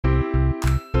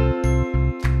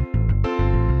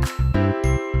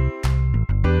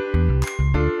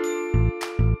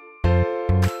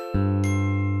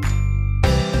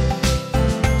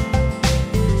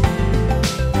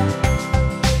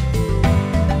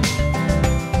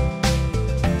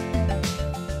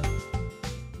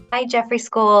Hi, Jeffrey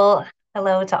School.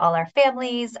 Hello to all our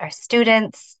families, our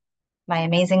students, my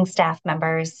amazing staff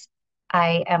members.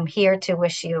 I am here to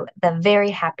wish you the very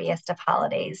happiest of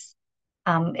holidays.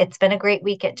 It's been a great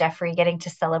week at Jeffrey getting to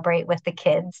celebrate with the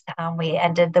kids. We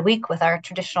ended the week with our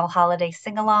traditional holiday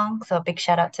sing-along, so a big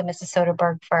shout out to Mrs.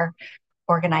 Soderberg for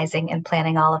organizing and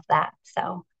planning all of that.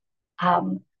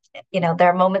 Um, there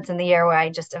are moments in the year where I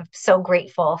just am so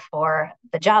grateful for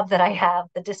the job that I have,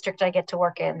 the district I get to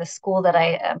work in, the school that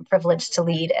I am privileged to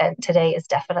lead. And today is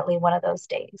definitely one of those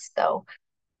days.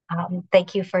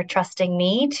 Thank you for trusting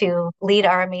me to lead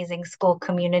our amazing school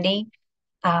community.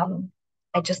 Um,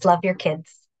 I just love your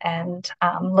kids and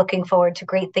looking forward to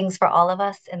great things for all of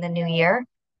us in the new year.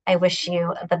 I wish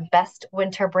you the best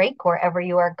winter break wherever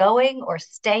you are going or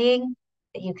staying,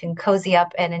 that you can cozy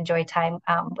up and enjoy time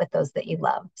with those that you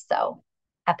love. So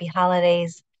happy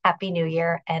holidays, happy new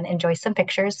year, and enjoy some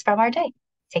pictures from our day.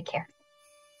 Take care.